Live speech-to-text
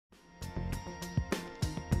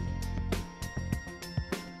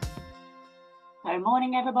So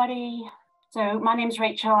morning, everybody. So my name's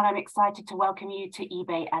Rachel and I'm excited to welcome you to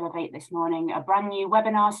eBay Elevate this morning, a brand new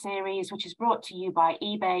webinar series which is brought to you by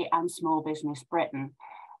eBay and Small Business Britain.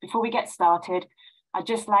 Before we get started, I'd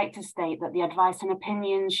just like to state that the advice and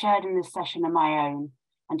opinions shared in this session are my own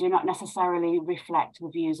and do not necessarily reflect the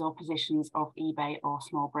views or positions of eBay or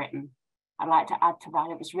Small Britain. I'd like to add to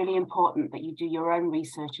that, it's really important that you do your own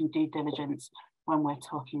research and due diligence when we're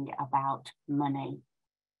talking about money.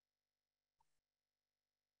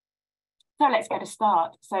 So let's get a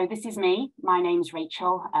start. So this is me. My name's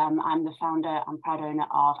Rachel. I'm the founder and proud owner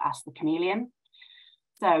of Ask the Chameleon.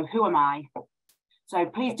 So who am I? So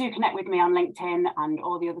please do connect with me on LinkedIn and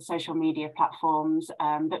all the other social media platforms.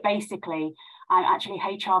 But basically, I'm actually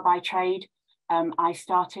HR by trade. I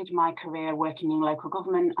started my career working in local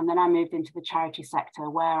government and then I moved into the charity sector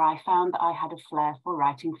where I found that I had a flair for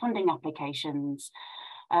writing funding applications.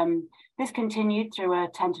 This continued through a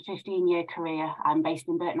 10 to 15 year career. I'm based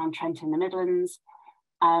in Burton-on-Trent in the Midlands.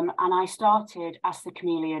 And I started Ask the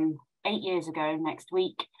Chameleon 8 years ago next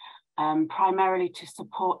week, primarily to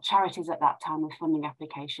support charities at that time with funding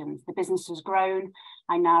applications. The business has grown.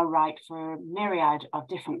 I now write for a myriad of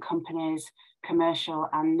different companies, commercial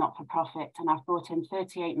and not-for-profit, and I've brought in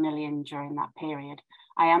 38 million during that period.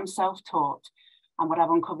 I am self-taught, and what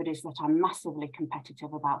I've uncovered is that I'm massively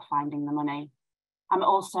competitive about finding the money. I'm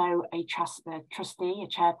also a trustee, a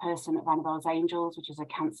chairperson at Van Belle's Angels, which is a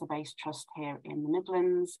cancer-based trust here in the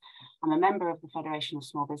Midlands. I'm a member of the Federation of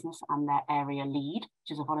Small Business and their area lead,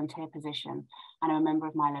 which is a volunteer position, and I'm a member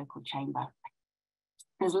of my local chamber.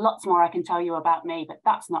 There's lots more I can tell you about me, but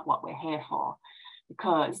that's not what we're here for,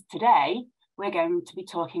 because today we're going to be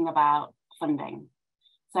talking about funding.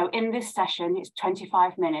 So in this session, it's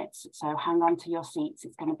 25 minutes, so hang on to your seats,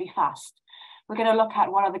 it's going to be fast. We're going to look at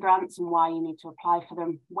what are the grants and why you need to apply for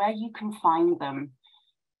them, where you can find them,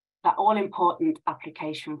 that all-important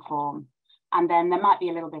application form. And then there might be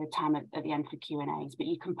a little bit of time at the end for Q&As, but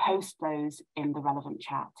you can post those in the relevant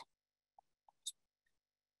chat.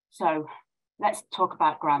 So let's talk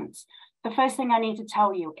about grants. The first thing I need to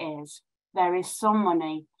tell you is there is some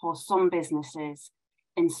money for some businesses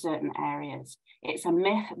in certain areas. It's a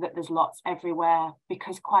myth that there's lots everywhere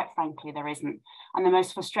because quite frankly, there isn't. And the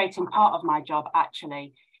most frustrating part of my job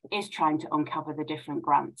actually is trying to uncover the different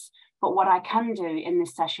grants. But what I can do in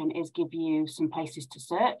this session is give you some places to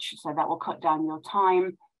search, so that will cut down your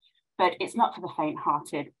time, but it's not for the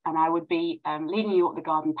faint-hearted. And I would be leading you up the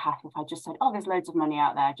garden path if I just said, oh, there's loads of money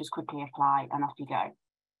out there, just quickly apply and off you go.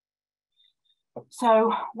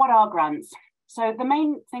 So what are grants? So the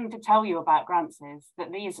main thing to tell you about grants is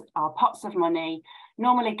that these are pots of money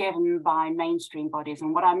normally given by mainstream bodies.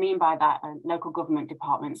 And what I mean by that are local government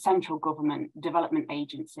departments, central government, development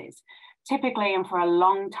agencies. Typically, and for a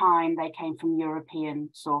long time, they came from European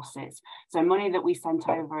sources. So money that we sent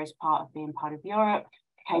over as part of being part of Europe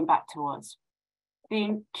came back to us.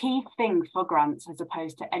 The key thing for grants, as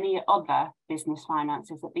opposed to any other business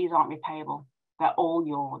finance, is that these aren't repayable. They're all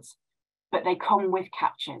yours, but they come with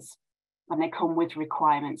catches. And they come with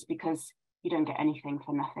requirements because you don't get anything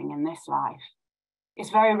for nothing in this life. It's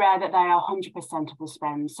very rare that they are 100% of the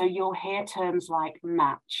spend. So you'll hear terms like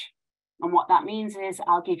match. And what that means is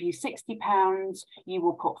I'll give you £60, you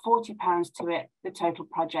will put £40 to it, the total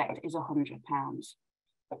project is £100.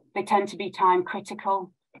 They tend to be time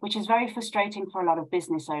critical, which is very frustrating for a lot of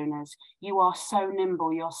business owners. You are so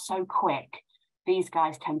nimble, you're so quick. These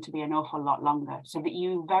guys tend to be an awful lot longer, so that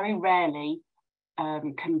you very rarely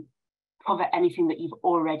can cover anything that you've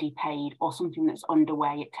already paid or something that's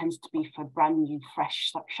underway. It tends to be for brand new,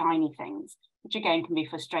 fresh, shiny things, which again can be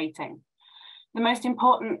frustrating. The most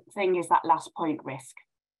important thing is that last point, risk.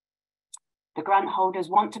 The grant holders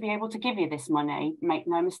want to be able to give you this money, make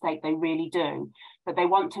no mistake, they really do, but they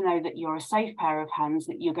want to know that you're a safe pair of hands,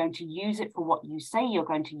 that you're going to use it for what you say you're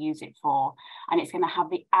going to use it for, and it's going to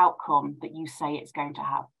have the outcome that you say it's going to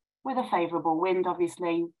have, with a favourable wind,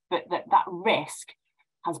 obviously, but that risk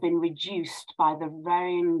has been reduced by the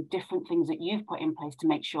varying different things that you've put in place to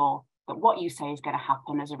make sure that what you say is going to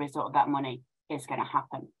happen as a result of that money is going to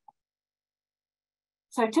happen.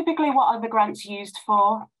 So typically, what are the grants used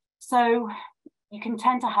for? So you can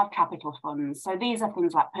tend to have capital funds. So these are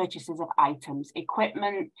things like purchases of items,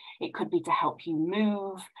 equipment. It could be to help you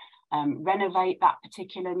move, renovate that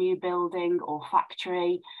particular new building or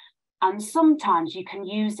factory. And sometimes you can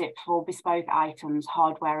use it for bespoke items,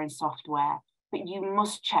 hardware and software, but you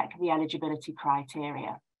must check the eligibility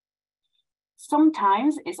criteria.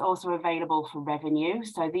 Sometimes it's also available for revenue.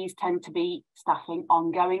 So these tend to be staffing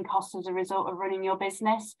ongoing costs as a result of running your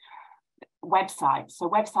business. Websites. So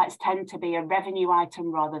websites tend to be a revenue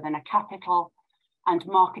item rather than a capital. and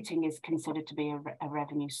marketing is considered to be a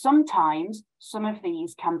revenue. Sometimes some of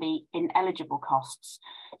these can be ineligible costs.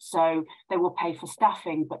 So they will pay for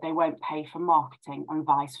staffing, but they won't pay for marketing, and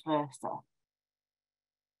vice versa.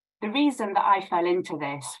 The reason that I fell into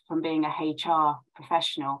this from being a HR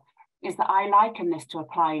professional is that I liken this to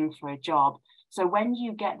applying for a job. So when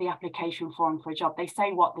you get the application form for a job, they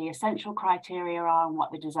say what the essential criteria are and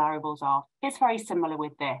what the desirables are. It's very similar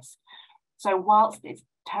with this. So whilst it's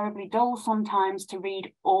terribly dull sometimes to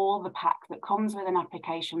read all the pack that comes with an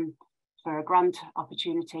application for a grant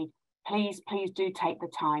opportunity, please do take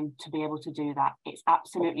the time to be able to do that. It's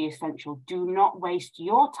absolutely essential. Do not waste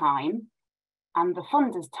your time and the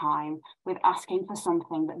funder's time with asking for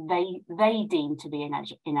something that they deem to be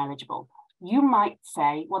ineligible. You might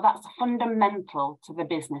say, well, that's fundamental to the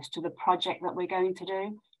business, to the project that we're going to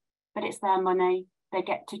do, but it's their money. They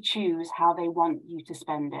get to choose how they want you to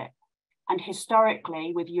spend it. And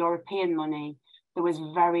historically, with European money, there was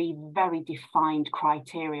very, very defined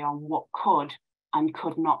criteria on what could and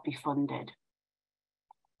could not be funded.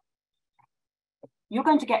 You're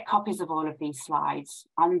going to get copies of all of these slides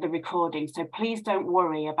and the recording, so please don't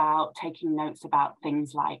worry about taking notes about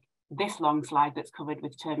things like this long slide that's covered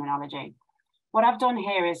with terminology. What I've done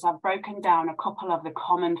here is I've broken down a couple of the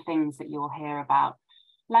common things that you'll hear about.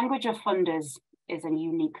 Language of funders is a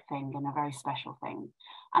unique thing and a very special thing.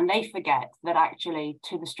 And they forget that actually,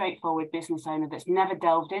 to the straightforward business owner that's never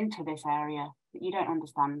delved into this area, that you don't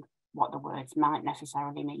understand what the words might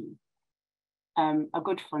necessarily mean. A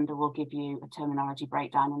good funder will give you a terminology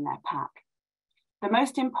breakdown in their pack. The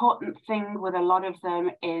most important thing with a lot of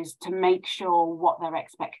them is to make sure what their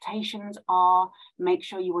expectations are, make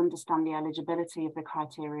sure you understand the eligibility of the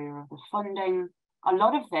criteria of the funding. A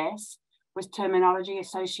lot of this was terminology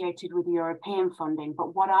associated with European funding,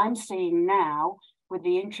 but what I'm seeing now with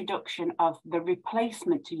the introduction of the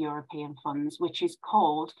replacement to European funds, which is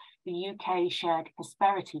called the UK Shared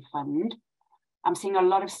Prosperity Fund, I'm seeing a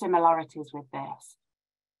lot of similarities with this.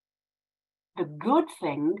 The good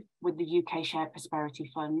thing with the UK Shared Prosperity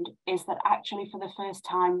Fund is that actually for the first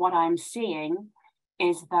time, what I'm seeing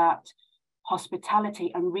is that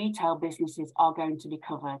hospitality and retail businesses are going to be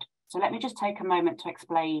covered. So let me just take a moment to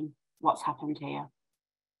explain what's happened here.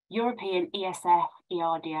 European ESF,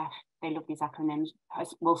 ERDF, they love these acronyms,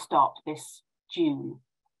 will stop this June.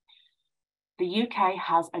 The UK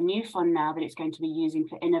has a new fund now that it's going to be using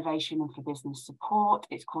for innovation and for business support.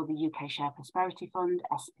 It's called the UK Shared Prosperity Fund,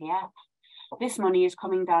 SPF. This money is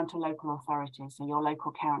coming down to local authorities, so your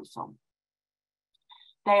local council.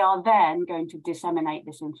 They are then going to disseminate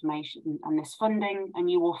this information and this funding,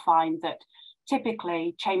 and you will find that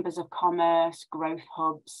typically chambers of commerce, growth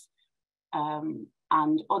hubs,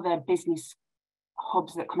 and other business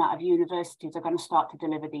hubs that come out of universities are going to start to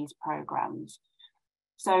deliver these programs.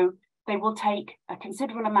 So they will take a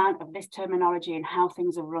considerable amount of this terminology and how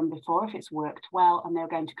things have run before, if it's worked well, and they're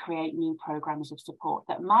going to create new programs of support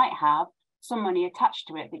that might have some money attached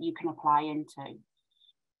to it that you can apply into.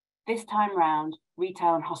 This time round,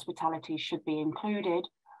 retail and hospitality should be included,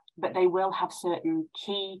 but they will have certain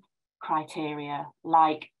key criteria,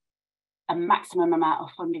 like a maximum amount of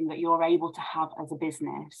funding that you're able to have as a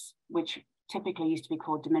business, which typically used to be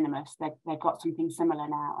called de minimis. They've got something similar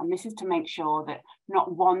now. And this is to make sure that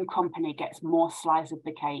not one company gets more slice of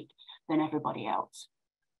the cake than everybody else.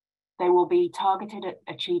 They will be targeted at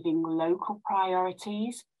achieving local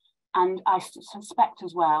priorities. And I suspect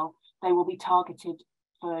as well, they will be targeted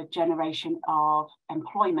for generation of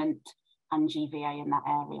employment and GVA in that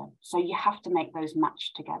area. So you have to make those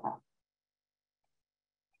match together.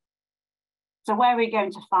 So where are we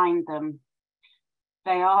going to find them?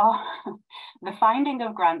 They are, the finding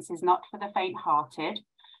of grants is not for the faint-hearted,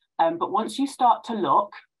 but once you start to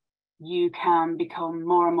look, you can become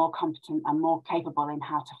more and more competent and more capable in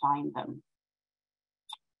how to find them.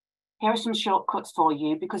 Here are some shortcuts for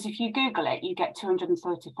you, because if you Google it, you get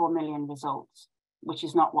 234 million results, which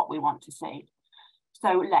is not what we want to see.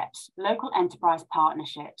 So LEPs, Local Enterprise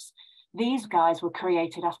Partnerships. These guys were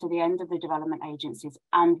created after the end of the development agencies,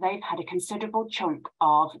 and they've had a considerable chunk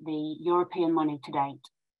of the European money to date.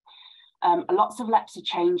 Lots of LEPs are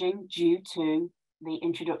changing due to the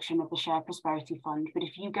introduction of the Shared Prosperity Fund. But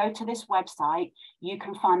if you go to this website, you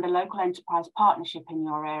can find the Local Enterprise Partnership in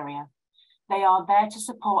your area. They are there to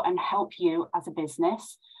support and help you as a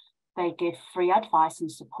business. They give free advice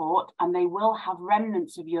and support, and they will have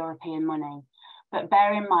remnants of European money. But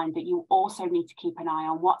bear in mind that you also need to keep an eye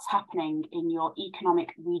on what's happening in your economic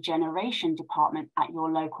regeneration department at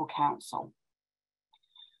your local council.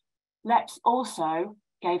 LEPs also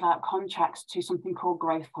gave out contracts to something called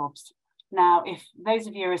growth hubs. Now, if those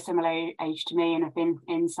of you are a similar age to me and have been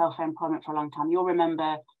in self-employment for a long time, you'll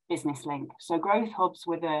remember Business Link. So growth hubs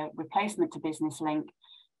with a replacement to Business Link,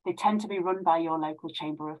 they tend to be run by your local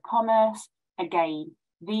Chamber of Commerce. Again,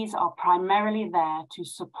 these are primarily there to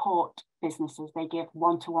support businesses. They give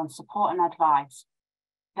one-to-one support and advice.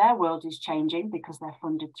 Their world is changing because they're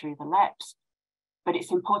funded through the LEPs, but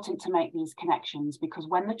it's important to make these connections because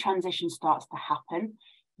when the transition starts to happen,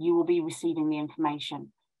 you will be receiving the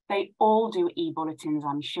information. They all do e-bulletins,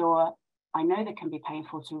 I'm sure. I know they can be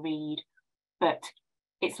painful to read, but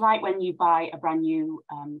it's like when you buy a brand new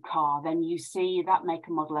car, then you see that make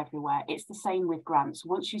and model everywhere. It's the same with grants.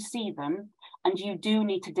 Once you see them, and you do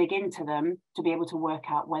need to dig into them to be able to work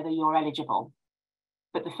out whether you're eligible.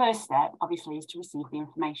 But the first step, obviously, is to receive the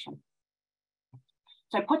information.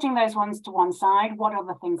 So putting those ones to one side, what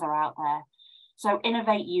other things are out there? So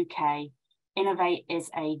Innovate UK. Innovate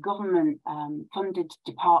is a government funded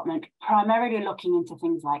department, primarily looking into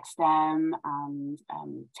things like STEM and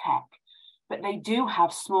tech. But they do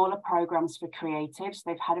have smaller programs for creatives.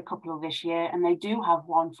 They've had a couple of this year, and they do have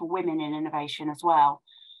one for women in innovation as well.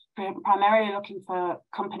 Primarily looking for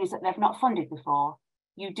companies that they've not funded before.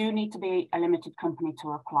 You do need to be a limited company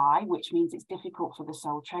to apply, which means it's difficult for the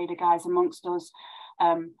sole trader guys amongst us,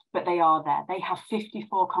 but they are there. They have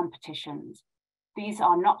 54 competitions. These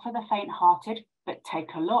are not for the faint-hearted, but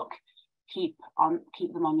take a look, keep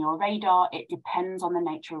them on your radar. It depends on the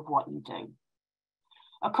nature of what you do.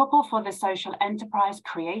 A couple for the social enterprise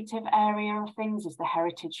creative area of things is the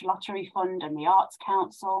Heritage Lottery Fund and the Arts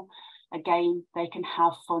Council. Again, they can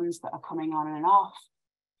have funds that are coming on and off.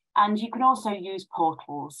 And you can also use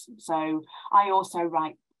portals. So I also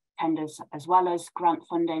write tenders as well as grant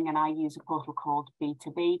funding, and I use a portal called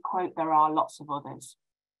B2B. Quote, there are lots of others.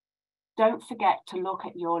 Don't forget to look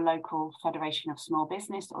at your local Federation of Small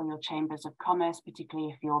Business or your Chambers of Commerce,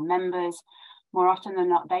 particularly if you're members. More often than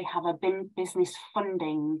not, they have a business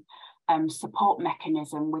funding support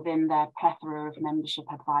mechanism within their plethora of membership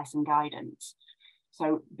advice and guidance.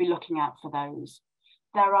 So be looking out for those.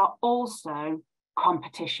 There are also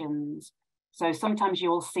competitions. So sometimes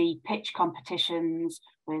you'll see pitch competitions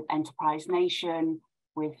with Enterprise Nation,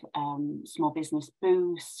 with Small Business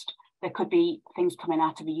Boost. There could be things coming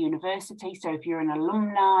out of a university. So if you're an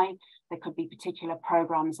alumni, there could be particular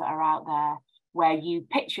programs that are out there where you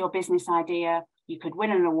pitch your business idea, you could win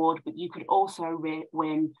an award, but you could also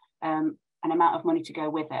win an amount of money to go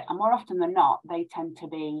with it. And more often than not, they tend to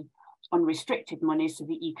be unrestricted money so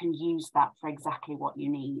that you can use that for exactly what you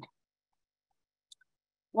need.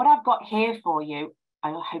 What I've got here for you,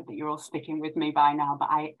 I hope that you're all sticking with me by now, but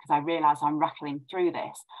because I realise I'm rattling through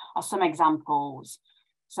this, are some examples.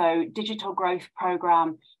 So Digital Growth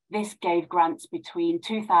Programme, this gave grants between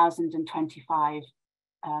 £2,000 and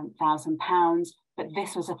 £25,000, but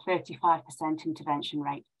this was a 35% intervention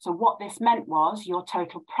rate. So what this meant was your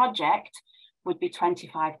total project would be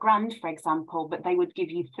 25 grand, for example, but they would give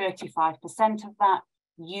you 35% of that.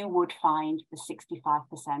 You would find the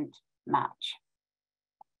 65% match.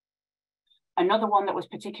 Another one that was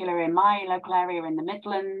particular in my local area in the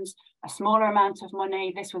Midlands, a smaller amount of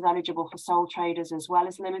money. This was eligible for sole traders as well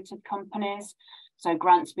as limited companies. So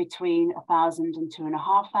grants between £1,000 and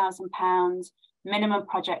 £2,500. Minimum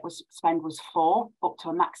project spend was 4, up to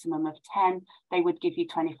a maximum of 10. They would give you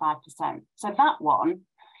 25%. So that one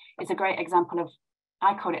is a great example of,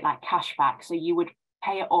 I call it like cash back. So you would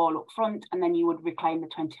pay it all up front and then you would reclaim the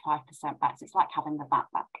 25% back. So it's like having the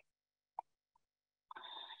VAT back.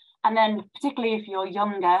 And then particularly if you're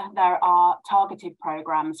younger, there are targeted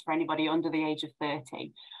programs for anybody under the age of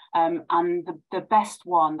 30. And the best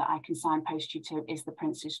one that I can signpost you to is the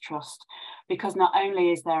Prince's Trust, because not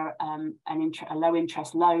only is there a low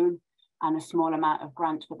interest loan and a small amount of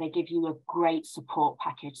grant, but they give you a great support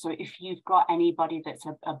package. So if you've got anybody that's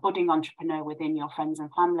a budding entrepreneur within your friends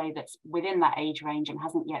and family that's within that age range and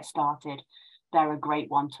hasn't yet started, they're a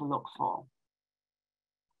great one to look for.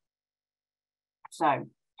 So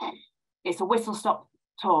it's a whistle-stop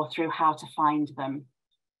tour through how to find them.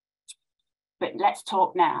 But let's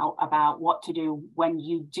talk now about what to do when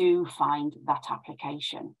you do find that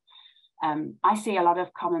application. I see a lot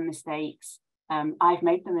of common mistakes. I've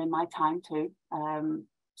made them in my time too.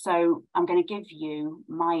 So I'm going to give you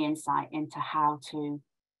my insight into how to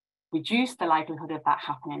reduce the likelihood of that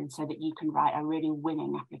happening so that you can write a really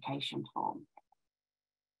winning application form.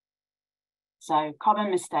 So common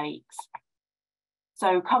mistakes.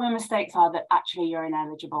 So common mistakes are that actually you're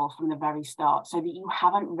ineligible from the very start, so that you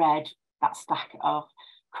haven't read that stack of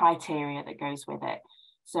criteria that goes with it.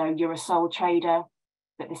 So you're a sole trader,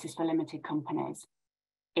 but this is for limited companies.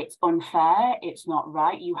 It's unfair, it's not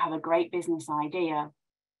right. You have a great business idea,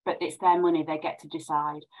 but it's their money, they get to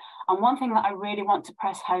decide. And one thing that I really want to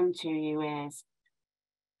press home to you is,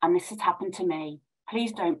 and this has happened to me,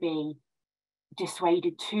 please don't be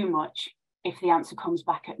dissuaded too much if the answer comes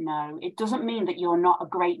back at no. It doesn't mean that you're not a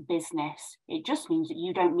great business. It just means that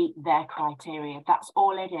you don't meet their criteria. That's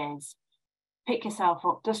all it is. Pick yourself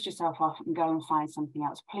up, dust yourself off, and go and find something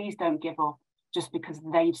else. Please don't give up just because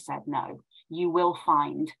they've said no. You will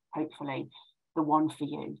find, hopefully, the one for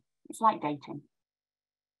you. It's like dating.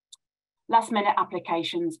 Last minute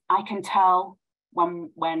applications. I can tell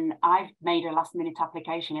when I've made a last minute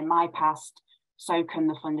application in my past, so can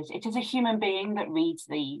the funders. It is a human being that reads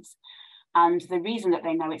these. And the reason that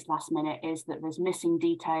they know it's last minute is that there's missing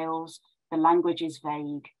details, the language is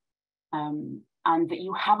vague, and that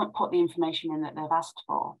you haven't put the information in that they've asked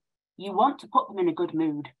for. You want to put them in a good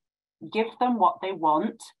mood. Give them what they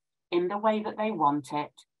want in the way that they want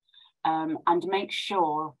it, and make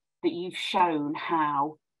sure that you've shown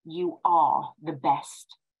how you are the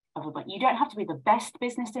best of a bunch. You don't have to be the best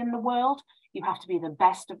business in the world. You have to be the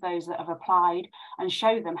best of those that have applied, and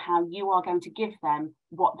show them how you are going to give them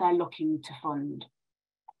what they're looking to fund.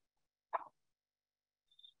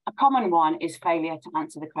 A common one is failure to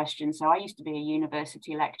answer the question. So I used to be a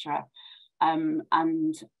university lecturer,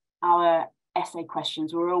 and our essay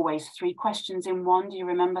questions were always 3 questions in one. Do you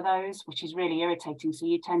remember those? Which is really irritating. So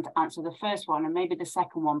you tend to answer the first one and maybe the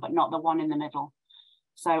second one, but not the one in the middle.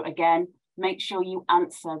 So again, make sure you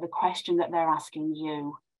answer the question that they're asking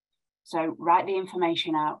you. So write the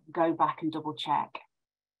information out, go back and double check.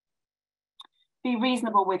 Be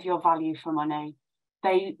reasonable with your value for money.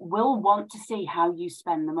 They will want to see how you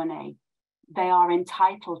spend the money. They are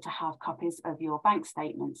entitled to have copies of your bank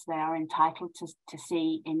statements. They are entitled to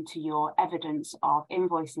see into your evidence of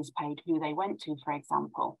invoices paid, who they went to, for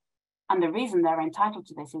example. And the reason they're entitled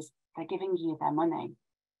to this is they're giving you their money.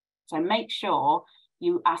 So make sure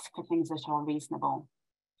you ask for things that are reasonable.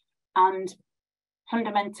 And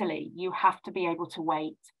fundamentally, you have to be able to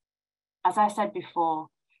wait. As I said before,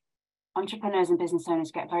 entrepreneurs and business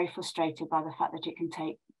owners get very frustrated by the fact that it can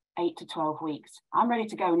take 8 to 12 weeks. I'm ready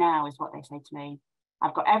to go now, is what they say to me.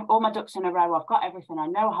 I've got all my ducks in a row. I've got everything. I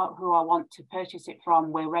know who I want to purchase it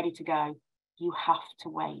from. We're ready to go. You have to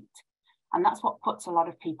wait. And that's what puts a lot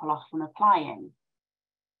of people off from applying.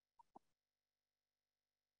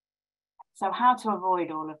 So how to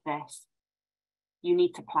avoid all of this? You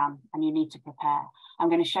need to plan and you need to prepare. I'm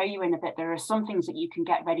going to show you in a bit, there are some things that you can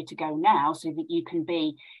get ready to go now so that you can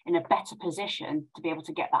be in a better position to be able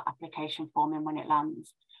to get that application form in when it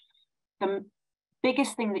lands. The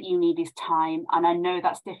biggest thing that you need is time. And I know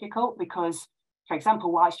that's difficult because, for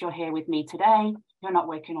example, whilst you're here with me today, you're not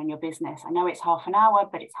working on your business. I know it's half an hour,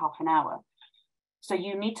 but it's half an hour. So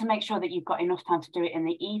you need to make sure that you've got enough time to do it in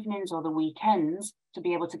the evenings or the weekends to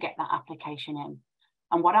be able to get that application in.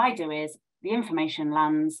 And what I do is the information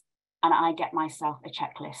lands and I get myself a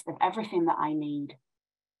checklist of everything that I need.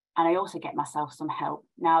 And I also get myself some help.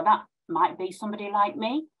 Now that might be somebody like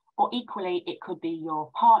me, or equally it could be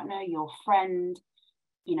your partner, your friend,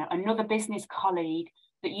 you know, another business colleague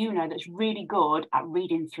that you know that's really good at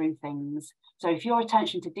reading through things. So if your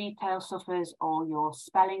attention to detail suffers or your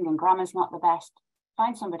spelling and grammar's not the best,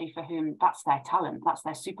 find somebody for whom that's their talent, that's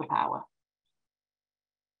their superpower.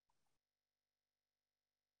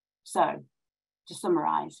 So to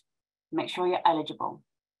summarize, make sure you're eligible,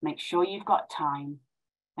 make sure you've got time,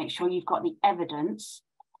 make sure you've got the evidence,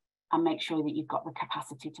 and make sure that you've got the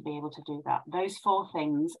capacity to be able to do that. Those 4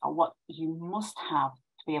 things are what you must have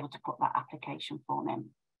to be able to put that application form in.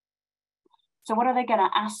 So what are they going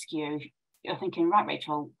to ask you? You're thinking, right,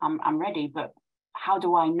 Rachel, I'm ready, but how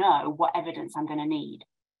do I know what evidence I'm going to need?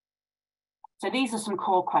 So these are some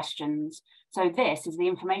core questions. So this is the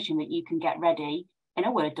information that you can get ready in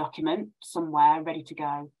a Word document somewhere, ready to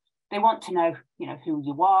go. They want to know, you know, who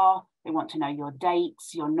you are. They want to know your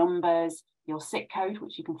dates, your numbers, your SIC code,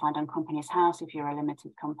 which you can find on Companies House if you're a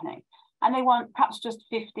limited company. And they want perhaps just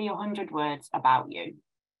 50 or 100 words about you.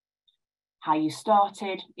 How you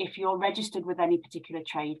started, if you're registered with any particular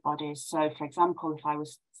trade bodies. So for example, if I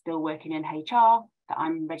was still working in HR, that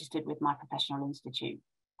I'm registered with my professional institute.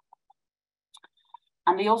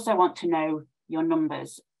 And they also want to know your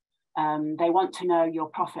numbers. They want to know your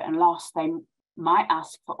profit and loss. They might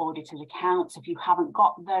ask for audited accounts. If you haven't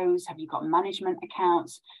got those, have you got management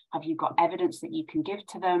accounts? Have you got evidence that you can give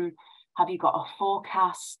to them? Have you got a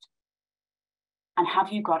forecast? And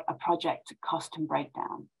have you got a project cost and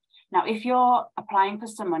breakdown? Now, if you're applying for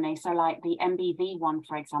some money, so like the MBV one,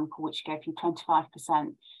 for example, which gave you 25%,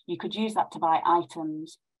 you could use that to buy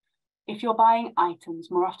items. If you're buying items,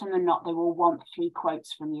 more often than not, they will want 3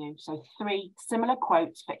 quotes from you. So 3 similar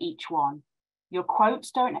quotes for each one. Your quotes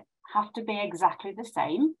don't have to be exactly the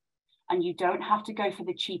same, and you don't have to go for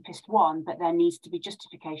the cheapest one, but there needs to be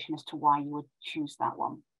justification as to why you would choose that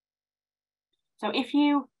one. So if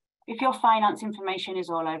your finance information is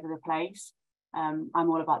all over the place, I'm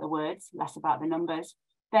all about the words, less about the numbers,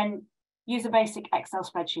 then use a basic Excel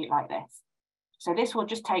spreadsheet like this. So this will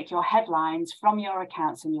just take your headlines from your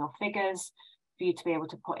accounts and your figures for you to be able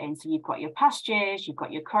to put in. So you've got your past years, you've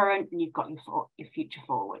got your current, and you've got your future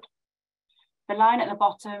forward. The line at the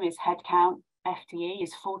bottom is headcount. FTE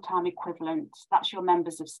is full-time equivalent. That's your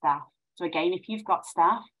members of staff. So again, if you've got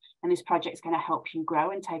staff and this project is going to help you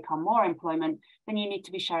grow and take on more employment, then you need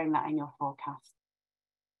to be showing that in your forecast.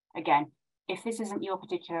 Again, if this isn't your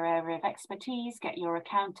particular area of expertise, get your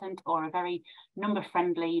accountant or a very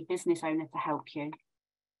number-friendly business owner to help you.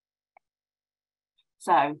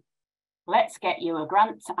 So let's get you a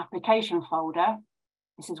grant application folder.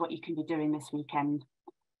 This is what you can be doing this weekend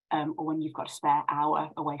or when you've got a spare hour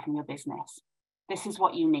away from your business. This is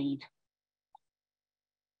what you need.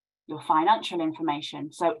 Your financial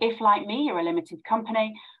information. So if, like me, you're a limited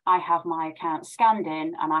company, I have my accounts scanned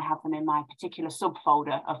in and I have them in my particular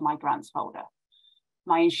subfolder of my grants folder.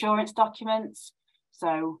 My insurance documents,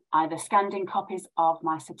 so either scanned in copies of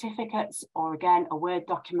my certificates or again, a Word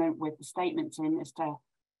document with the statements in as to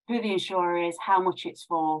who the insurer is, how much it's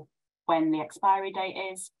for, when the expiry date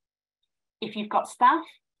is. If you've got staff,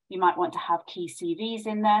 you might want to have key CVs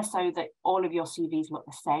in there so that all of your CVs look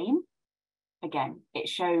the same. Again, it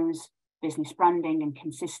shows business branding and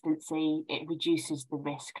consistency. It reduces the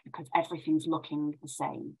risk because everything's looking the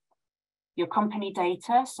same. Your company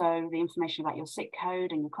data, so the information about your SIC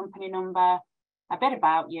code and your company number, a bit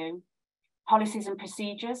about you. Policies and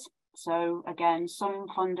procedures. So again, some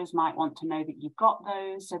funders might want to know that you've got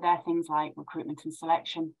those. So they're things like recruitment and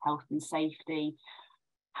selection, health and safety,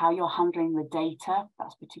 how you're handling the data,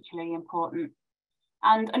 that's particularly important.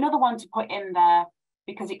 And another one to put in there,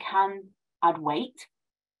 because it can add weight,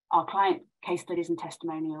 are client case studies and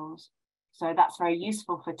testimonials. So that's very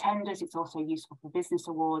useful for tenders. It's also useful for business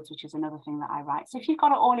awards, which is another thing that I write. So if you've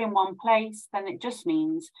got it all in one place, then it just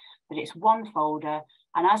means that it's one folder.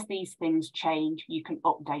 And as these things change, you can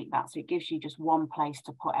update that. So it gives you just one place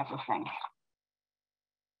to put everything.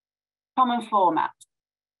 Common format.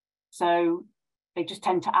 So they just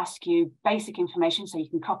tend to ask you basic information so you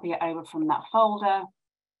can copy it over from that folder.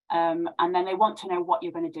 And then they want to know what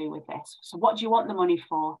you're going to do with this. So what do you want the money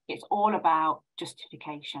for? It's all about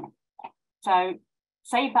justification. So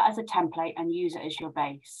save that as a template and use it as your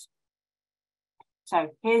base. So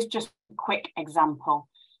here's just a quick example.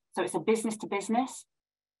 So it's a business to business.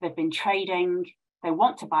 They've been trading. They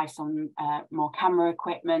want to buy some more camera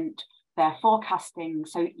equipment. They're forecasting.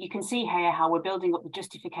 So you can see here how we're building up the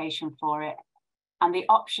justification for it. And the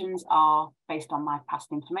options are, based on my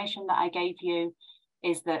past information that I gave you,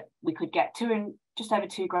 is that we could get just over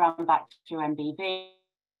 £2,000 back through MBV.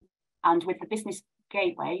 And with the Business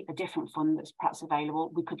Gateway, a different fund that's perhaps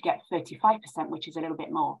available, we could get 35%, which is a little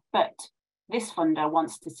bit more. But this funder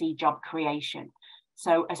wants to see job creation.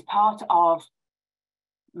 So as part of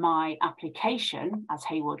my application as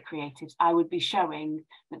Hayward Creatives, I would be showing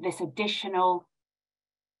that this additional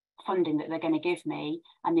funding that they're going to give me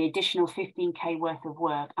and the additional 15k worth of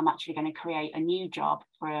work, I'm actually going to create a new job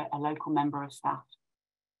for a local member of staff.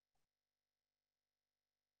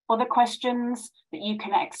 Other questions that you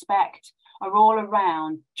can expect are all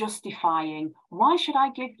around justifying, why should I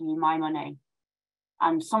give you my money?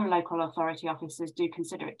 And some local authority officers do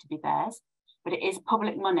consider it to be theirs, but it is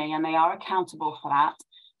public money and they are accountable for that.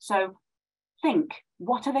 So think,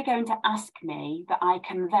 what are they going to ask me that I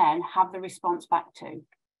can then have the response back to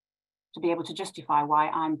be able to justify why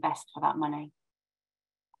I'm best for that money?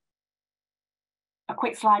 A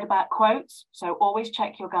quick slide about quotes. So always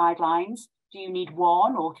check your guidelines. Do you need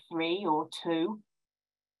 1 or 3 or 2?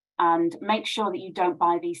 And make sure that you don't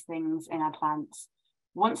buy these things in advance.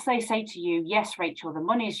 Once they say to you, yes, Rachel, the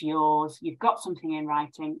money's yours, you've got something in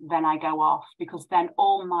writing, then I go off, because then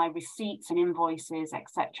all my receipts and invoices,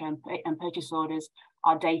 etc., and purchase orders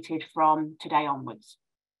are dated from today onwards.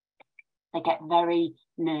 They get very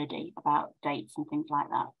nerdy about dates and things like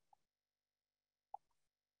that.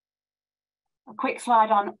 A quick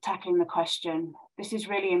slide on tackling the question. This is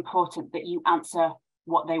really important that you answer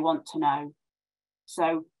what they want to know.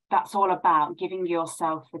 So that's all about giving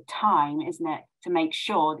yourself the time, isn't it, to make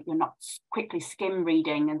sure that you're not quickly skim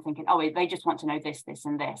reading and thinking, oh, they just want to know this, this,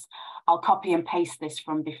 and this. I'll copy and paste this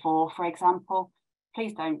from before, for example.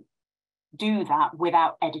 Please don't do that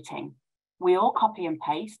without editing. We all copy and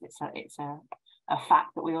paste. It's a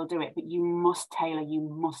fact that we all do it, but you must tailor, you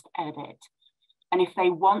must edit. And if they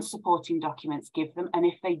want supporting documents, give them. And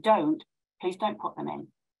if they don't, please don't put them in.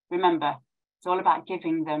 Remember, it's all about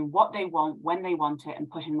giving them what they want, when they want it, and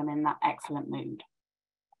putting them in that excellent mood.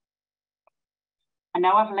 I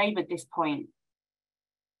know I've laboured this point,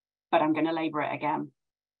 but I'm going to labour it again.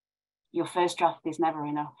 Your first draft is never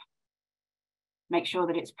enough. Make sure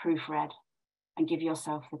that it's proofread and give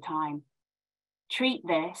yourself the time. Treat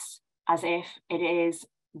this as if it is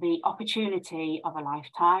the opportunity of a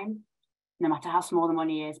lifetime, no matter how small the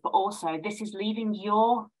money is, but also this is leaving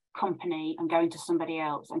your company and going to somebody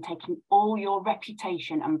else and taking all your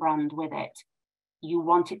reputation and brand with it. You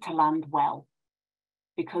want it to land well,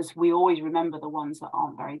 because we always remember the ones that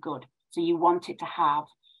aren't very good. So you want it to have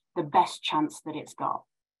the best chance that it's got.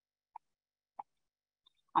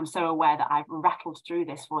 I'm so aware that I've rattled through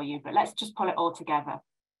this for you, but let's just pull it all together.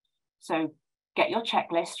 So get your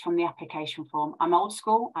checklist from the application form. I'm old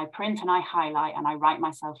school. I print and I highlight and I write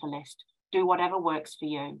myself a list. Do whatever works for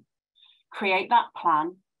you. Create that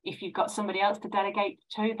plan. If you've got somebody else to delegate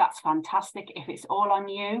to, that's fantastic. If it's all on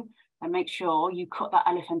you, then make sure you cut that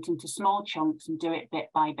elephant into small chunks and do it bit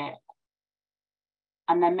by bit.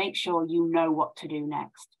 And then make sure you know what to do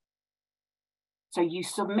next. So you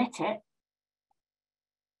submit it.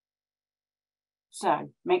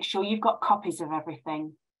 So make sure you've got copies of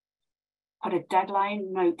everything. Put a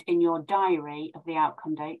deadline note in your diary of the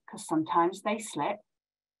outcome date, because sometimes they slip.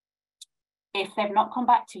 If they've not come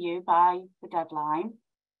back to you by the deadline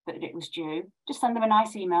that it was due, just send them a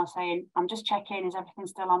nice email saying, I'm just checking, is everything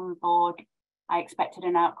still on board? I expected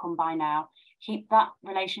an outcome by now. Keep that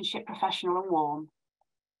relationship professional and warm.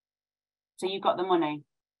 So you've got the money.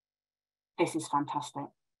 This is fantastic.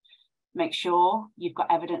 Make sure you've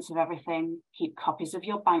got evidence of everything. Keep copies of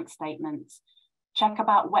your bank statements. Check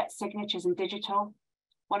about wet signatures and digital.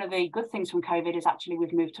 One of the good things from COVID is actually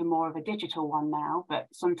we've moved to more of a digital one now, but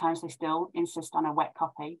sometimes they still insist on a wet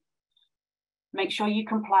copy. Make sure you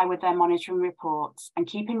comply with their monitoring reports and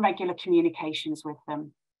keep in regular communications with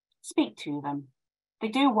them. Speak to them. They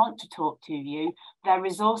do want to talk to you. Their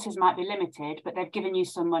resources might be limited, but they've given you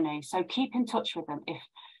some money. So keep in touch with them. If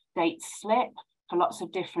dates slip, for lots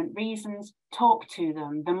of different reasons, talk to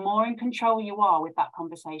them. The more in control you are with that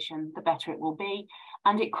conversation, the better it will be,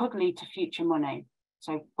 and it could lead to future money.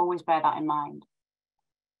 So always bear that in mind.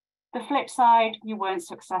 The flip side, you weren't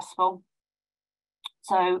successful.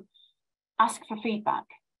 So ask for feedback.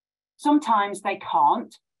 Sometimes they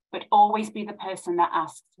can't, but always be the person that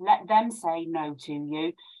asks. Let them say no to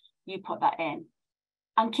you. You put that in.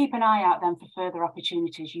 And keep an eye out then for further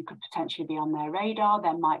opportunities. You could potentially be on their radar.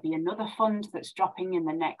 There might be another fund that's dropping in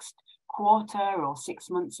the next quarter or 6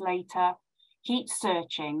 months later. Keep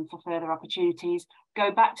searching for further opportunities.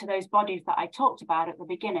 Go back to those bodies that I talked about at the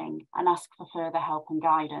beginning and ask for further help and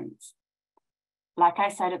guidance. Like I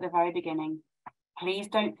said at the very beginning, please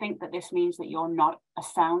don't think that this means that you're not a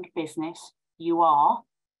sound business. You are.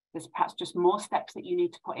 There's perhaps just more steps that you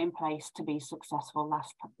need to put in place to be successful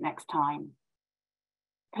next time.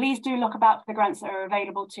 Please do look about for the grants that are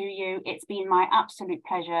available to you. It's been my absolute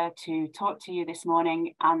pleasure to talk to you this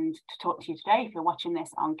morning and to talk to you today. If you're watching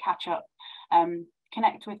this on catch up,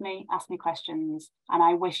 connect with me, ask me questions, and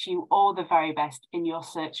I wish you all the very best in your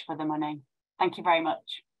search for the money. Thank you very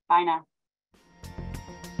much. Bye now.